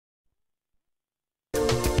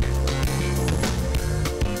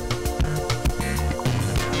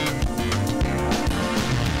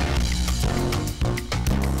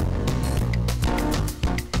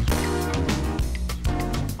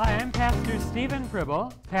Stephen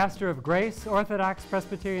Pribble, pastor of Grace Orthodox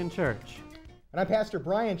Presbyterian Church. And I'm Pastor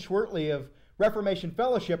Brian Schwertley of Reformation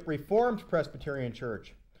Fellowship Reformed Presbyterian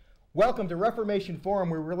Church. Welcome to Reformation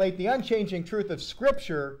Forum, where we relate the unchanging truth of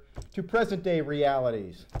Scripture to present-day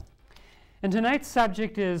realities. And tonight's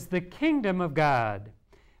subject is the Kingdom of God.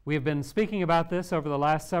 We have been speaking about this over the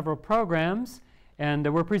last several programs,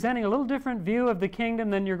 and we're presenting a little different view of the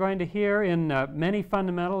kingdom than you're going to hear in many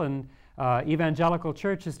fundamental and evangelical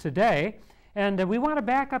churches today. And we want to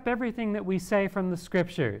back up everything that we say from the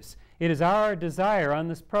Scriptures. It is our desire on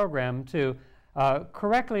this program to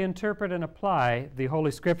correctly interpret and apply the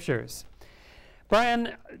Holy Scriptures.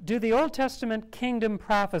 Brian, do the Old Testament kingdom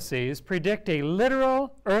prophecies predict a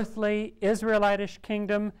literal, earthly, Israelitish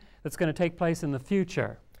kingdom that's going to take place in the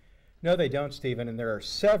future? No, they don't, Stephen, and there are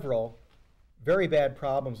several very bad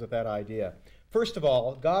problems with that idea. First of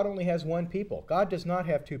all, God only has one people. God does not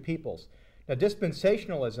have two peoples. Now,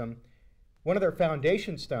 dispensationalism, one of their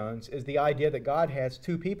foundation stones is the idea that God has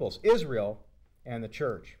two peoples, Israel and the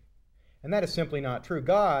church. And that is simply not true.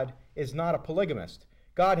 God is not a polygamist.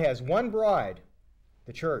 God has one bride,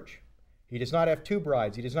 the church. He does not have two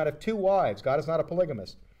brides. He does not have two wives. God is not a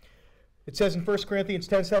polygamist. It says in 1 Corinthians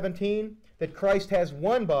 10:17 that Christ has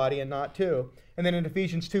one body and not two. And then in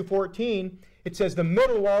Ephesians 2:14, it says the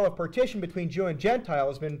middle wall of partition between Jew and Gentile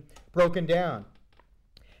has been broken down.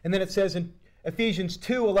 And then it says in Ephesians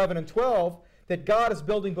 2:11 and 12 that God is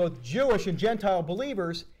building both Jewish and Gentile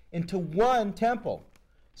believers into one temple.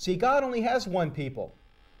 See, God only has one people,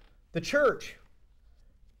 the church.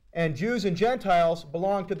 And Jews and Gentiles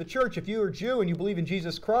belong to the church. If you are a Jew and you believe in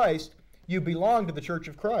Jesus Christ, you belong to the church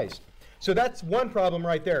of Christ. So that's one problem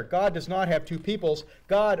right there. God does not have two peoples.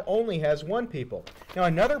 God only has one people. Now,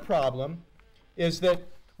 another problem is that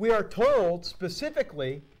we are told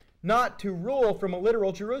specifically not to rule from a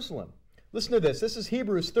literal Jerusalem. Listen to this. This is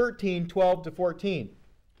Hebrews 13:12-14.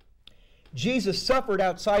 Jesus suffered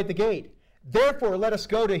outside the gate. Therefore, let us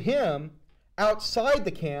go to him outside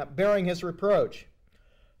the camp, bearing his reproach.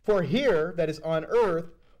 For here, that is on earth,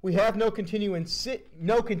 we have no continuing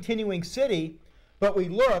city, but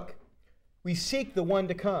we seek the one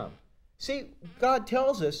to come. See, God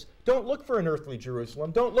tells us, don't look for an earthly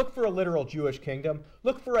Jerusalem. Don't look for a literal Jewish kingdom.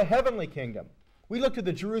 Look for a heavenly kingdom. We look to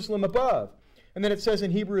the Jerusalem above. And then it says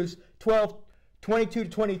in Hebrews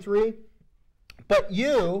 12:22-23, but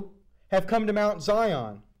you have come to Mount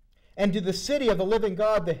Zion, and to the city of the living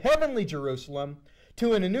God, the heavenly Jerusalem,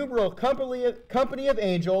 to an innumerable company of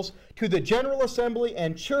angels, to the general assembly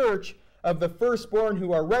and church of the firstborn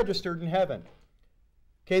who are registered in heaven.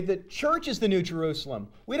 Okay, the church is the new Jerusalem.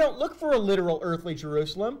 We don't look for a literal earthly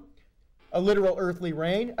Jerusalem, a literal earthly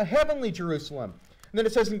reign, a heavenly Jerusalem. And then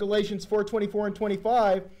it says in Galatians 4:24 and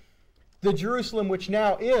 25, the Jerusalem which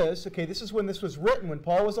now is, okay, this is when this was written, when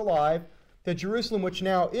Paul was alive, the Jerusalem which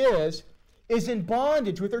now is in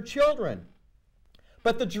bondage with her children.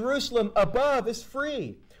 But the Jerusalem above is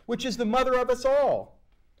free, which is the mother of us all.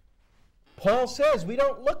 Paul says we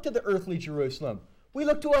don't look to the earthly Jerusalem. We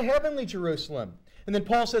look to a heavenly Jerusalem. And then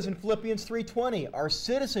Paul says in Philippians 3:20, our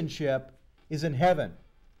citizenship is in heaven.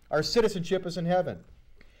 Our citizenship is in heaven.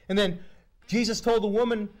 And then Jesus told the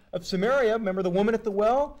woman of Samaria, remember the woman at the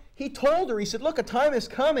well? He told her, he said, look, a time is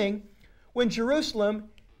coming when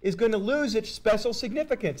Jerusalem is going to lose its special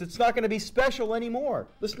significance. It's not going to be special anymore.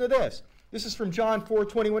 Listen to this. This is from John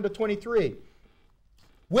 4:21-23.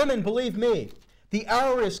 Women, believe me, the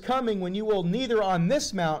hour is coming when you will neither on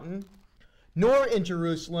this mountain nor in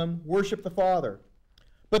Jerusalem worship the Father.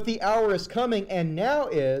 But the hour is coming, and now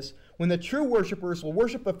is, when the true worshipers will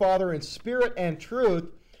worship the Father in spirit and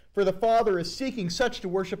truth, for the Father is seeking such to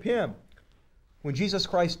worship him. When Jesus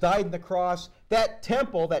Christ died on the cross, that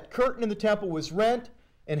temple, that curtain in the temple was rent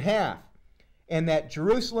in half. And that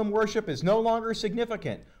Jerusalem worship is no longer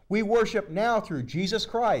significant. We worship now through Jesus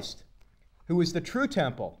Christ, who is the true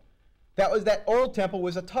temple. That old temple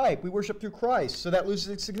was a type. We worship through Christ, so that loses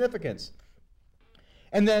its significance.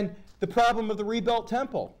 And then the problem of the rebuilt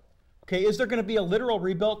temple. Okay, is there going to be a literal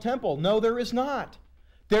rebuilt temple? No, there is not.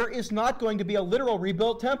 There is not going to be a literal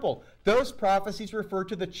rebuilt temple. Those prophecies refer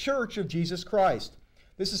to the church of Jesus Christ.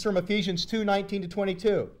 This is from Ephesians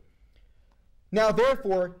 2:19-22. Now,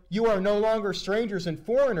 therefore, you are no longer strangers and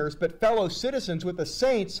foreigners, but fellow citizens with the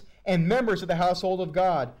saints and members of the household of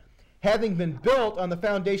God, having been built on the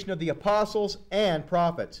foundation of the apostles and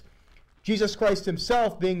prophets, Jesus Christ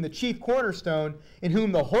himself being the chief cornerstone, in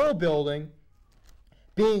whom the whole building,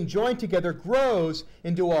 being joined together, grows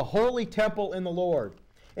into a holy temple in the Lord,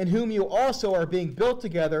 in whom you also are being built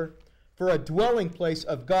together for a dwelling place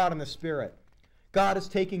of God in the Spirit. God is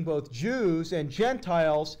taking both Jews and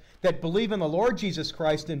Gentiles that believe in the Lord Jesus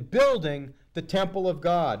Christ and building the temple of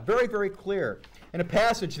God. Very, very clear. And a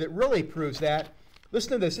passage that really proves that,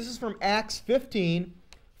 listen to this. This is from Acts 15,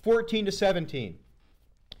 14 to 17.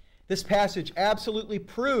 This passage absolutely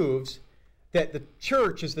proves that the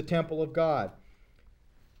church is the temple of God.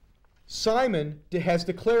 Simon has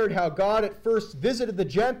declared how God at first visited the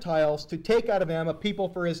Gentiles to take out of them a people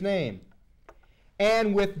for his name.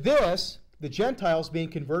 And with this, the Gentiles being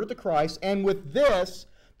converted to Christ, and with this,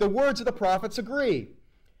 the words of the prophets agree.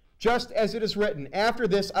 Just as it is written, after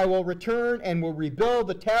this I will return and will rebuild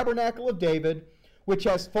the tabernacle of David, which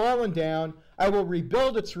has fallen down. I will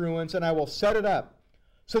rebuild its ruins, and I will set it up,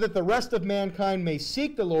 so that the rest of mankind may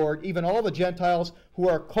seek the Lord, even all the Gentiles who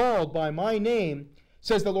are called by my name,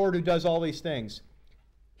 says the Lord who does all these things.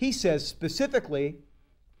 He says specifically,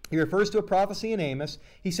 he refers to a prophecy in Amos.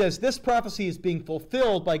 He says this prophecy is being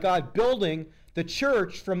fulfilled by God building the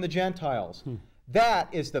church from the Gentiles. That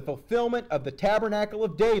is the fulfillment of the tabernacle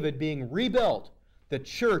of David being rebuilt, the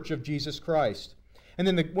church of Jesus Christ. And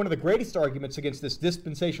then one of the greatest arguments against this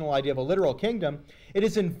dispensational idea of a literal kingdom, it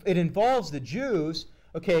involves the Jews.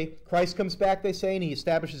 Okay, Christ comes back, they say, and he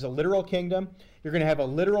establishes a literal kingdom. You're going to have a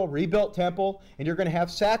literal rebuilt temple, and you're going to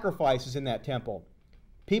have sacrifices in that temple.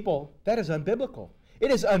 People, that is unbiblical.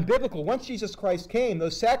 It is unbiblical. Once Jesus Christ came,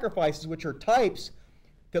 those sacrifices, which are types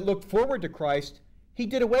that looked forward to Christ, he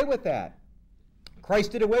did away with that.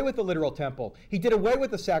 Christ did away with the literal temple. He did away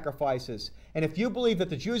with the sacrifices. And if you believe that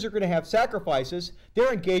the Jews are going to have sacrifices,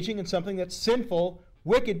 they're engaging in something that's sinful,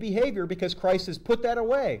 wicked behavior, because Christ has put that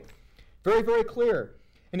away. Very, very clear.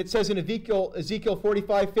 And it says in Ezekiel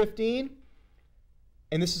 45:15,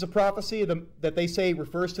 and this is a prophecy that they say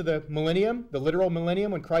refers to the millennium, the literal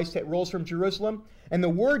millennium, when Christ rules from Jerusalem. And the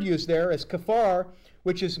word used there is kafar,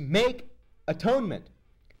 which is make atonement.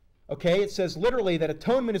 Okay, it says literally that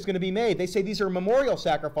atonement is going to be made. They say these are memorial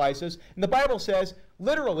sacrifices, and the Bible says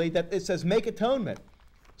literally that it says make atonement.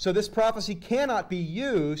 So this prophecy cannot be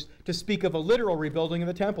used to speak of a literal rebuilding of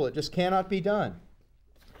the temple. It just cannot be done.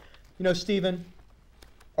 You know, Stephen,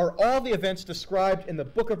 are all the events described in the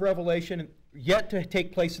book of Revelation yet to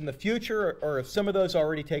take place in the future, or have some of those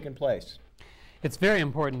already taken place? It's very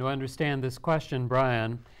important to understand this question,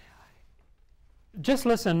 Brian. Just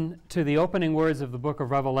listen to the opening words of the book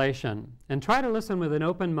of Revelation and try to listen with an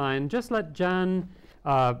open mind. Just let John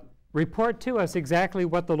report to us exactly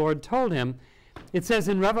what the Lord told him. It says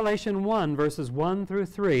in Revelation 1, verses 1 through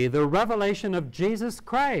 3, the revelation of Jesus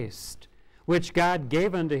Christ, which God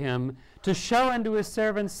gave unto him to show unto his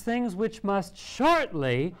servants things which must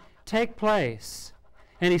shortly take place.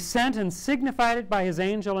 And he sent and signified it by his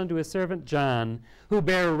angel unto his servant John, who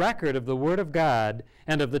bare record of the word of God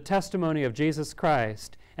and of the testimony of Jesus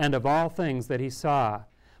Christ, and of all things that he saw.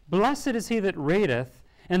 Blessed is he that readeth,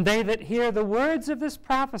 and they that hear the words of this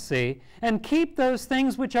prophecy, and keep those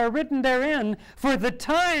things which are written therein, for the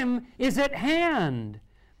time is at hand.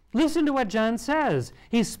 Listen to what John says.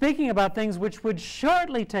 He's speaking about things which would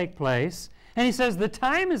shortly take place, and he says the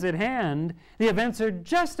time is at hand. The events are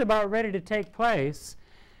just about ready to take place.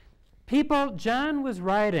 People, John was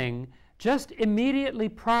writing just immediately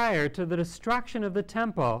prior to the destruction of the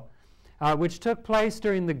temple, which took place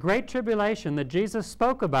during the Great Tribulation that Jesus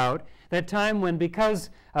spoke about, that time when, because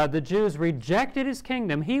the Jews rejected his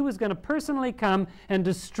kingdom, he was going to personally come and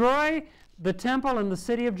destroy the temple and the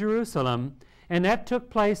city of Jerusalem, and that took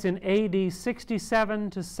place in AD 67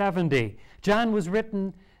 to 70. John was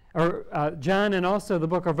written, John and also the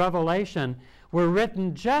book of Revelation were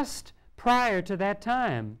written just prior to that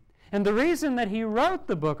time. And the reason that he wrote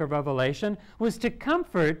the book of Revelation was to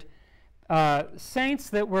comfort saints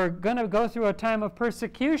that were going to go through a time of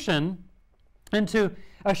persecution, and to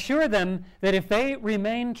assure them that if they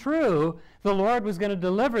remained true, the Lord was going to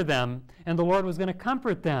deliver them, and the Lord was going to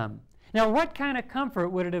comfort them. Now, what kind of comfort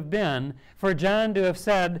would it have been for John to have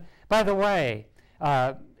said, by the way,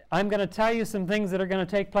 I'm going to tell you some things that are going to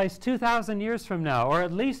take place 2,000 years from now, or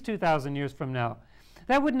at least 2,000 years from now?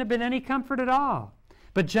 That wouldn't have been any comfort at all.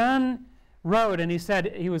 But John wrote, and he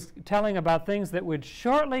said he was telling about things that would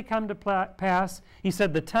shortly come to pass. He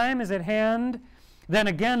said the time is at hand. Then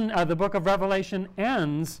again, the book of Revelation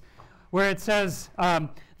ends where it says,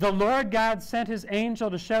 the Lord God sent his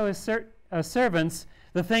angel to show his servants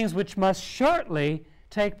the things which must shortly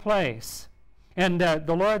take place. And the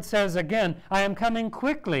Lord says again, I am coming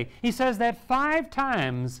quickly. He says that 5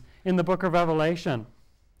 times in the book of Revelation.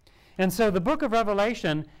 And so the book of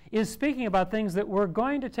Revelation is speaking about things that were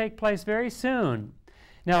going to take place very soon.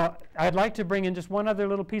 Now, I'd like to bring in just one other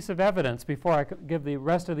little piece of evidence before I give the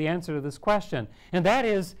rest of the answer to this question, and that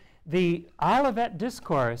is the Olivet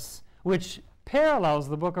Discourse, which parallels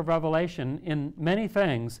the book of Revelation in many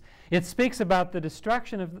things. It speaks about the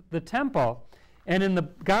destruction of the temple. And in the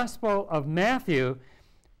Gospel of Matthew,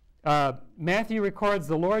 Matthew records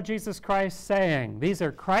the Lord Jesus Christ saying, these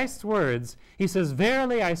are Christ's words, he says,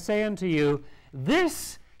 "Verily I say unto you,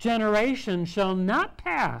 this generation shall not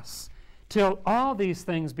pass till all these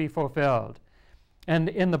things be fulfilled." And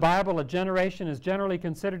in the Bible, a generation is generally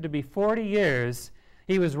considered to be 40 years.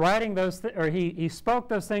 He was writing those, he spoke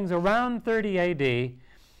those things around 30 A.D.,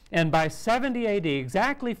 and by 70 A.D.,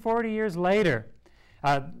 exactly 40 years later,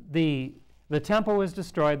 the temple was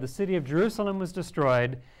destroyed, the city of Jerusalem was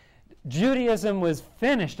destroyed, Judaism was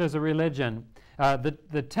finished as a religion.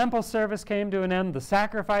 The temple service came to an end, the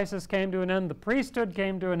sacrifices came to an end, the priesthood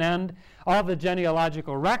came to an end, all the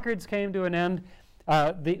genealogical records came to an end.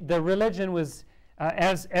 The religion was,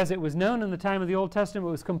 as it was known in the time of the Old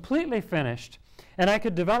Testament, was completely finished. And I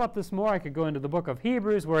could develop this more. I could go into the book of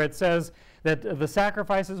Hebrews where it says that the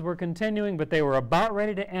sacrifices were continuing, but they were about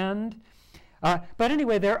ready to end. But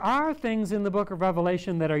anyway, there are things in the book of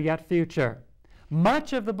Revelation that are yet future.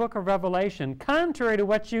 Much of the book of Revelation, contrary to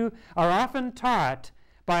what you are often taught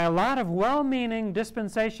by a lot of well-meaning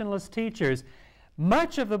dispensationalist teachers,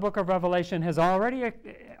 much of the book of Revelation has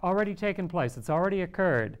already taken place. It's already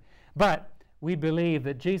occurred. But we believe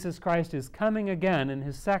that Jesus Christ is coming again in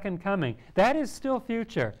his second coming. That is still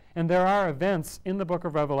future, and there are events in the book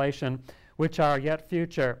of Revelation which are yet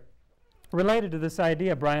future. Related to this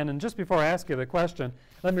idea, Brian, and just before I ask you the question,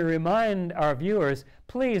 let me remind our viewers,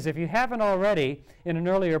 please, if you haven't already in an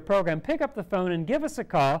earlier program, pick up the phone and give us a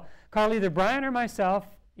call. Call either Brian or myself,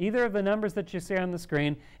 either of the numbers that you see on the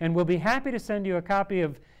screen, and we'll be happy to send you a copy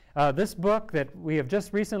of this book that we have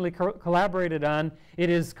just recently collaborated on. It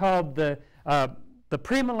is called The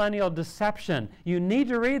Premillennial Deception. You need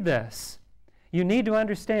to read this. You need to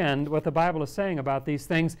understand what the Bible is saying about these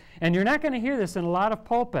things, and you're not going to hear this in a lot of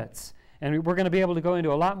pulpits. And we're going to be able to go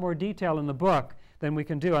into a lot more detail in the book than we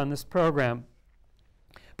can do on this program.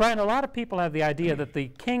 Brian, a lot of people have the idea that the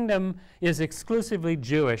kingdom is exclusively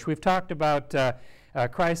Jewish. We've talked about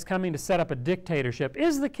Christ coming to set up a dictatorship.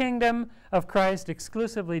 Is the kingdom of Christ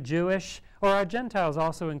exclusively Jewish, or are Gentiles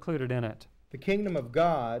also included in it? The kingdom of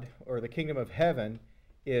God, or the kingdom of heaven,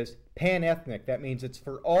 is pan-ethnic. That means it's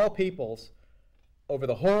for all peoples over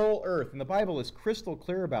the whole earth. And the Bible is crystal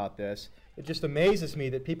clear about this. It just amazes me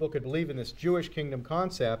that people could believe in this Jewish kingdom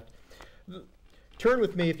concept. Turn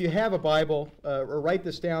with me, if you have a Bible, or write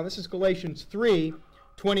this down. This is Galatians 3,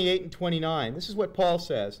 28 and 29. This is what Paul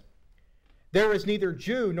says. "There is neither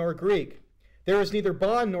Jew nor Greek. There is neither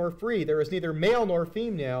bond nor free. There is neither male nor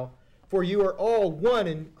female, for you are all one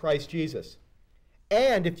in Christ Jesus.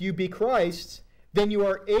 And if you be Christ's, then you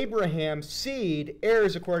are Abraham's seed,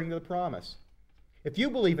 heirs according to the promise." If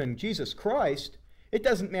you believe in Jesus Christ, it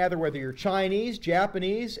doesn't matter whether you're Chinese,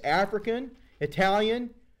 Japanese, African,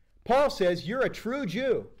 Italian. Paul says you're a true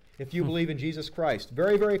Jew if you believe in Jesus Christ.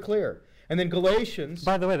 Very, very clear. And then Galatians.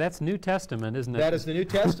 By the way, that's New Testament, isn't it? That is the New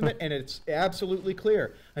Testament, and it's absolutely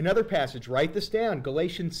clear. Another passage, write this down,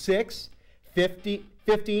 Galatians 6,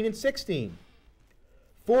 15 and 16.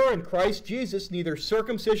 "For in Christ Jesus neither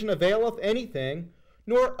circumcision availeth anything,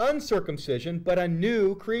 nor uncircumcision, but a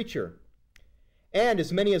new creature. And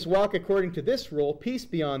as many as walk according to this rule, peace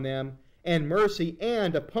be on them, and mercy,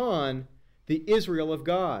 and upon the Israel of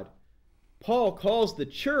God." Paul calls the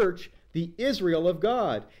church the Israel of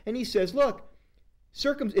God. And he says, look,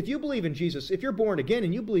 if you believe in Jesus, if you're born again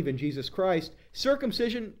and you believe in Jesus Christ,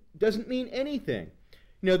 circumcision doesn't mean anything.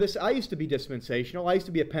 You know, I used to be dispensational. I used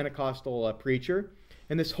to be a Pentecostal preacher.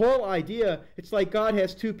 And this whole idea, it's like God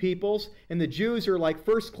has two peoples, and the Jews are like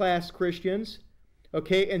first-class Christians.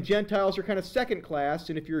 Okay, and Gentiles are kind of second class,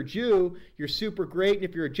 and if you're a Jew, you're super great, and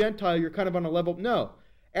if you're a Gentile, you're kind of on a level. No,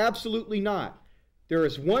 absolutely not. There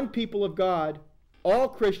is one people of God. All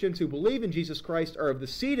Christians who believe in Jesus Christ are of the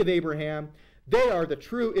seed of Abraham. They are the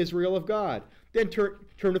true Israel of God. Then turn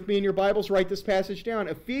with me in your Bibles, write this passage down.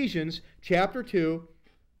 Ephesians chapter 2,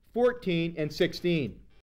 14 and 16.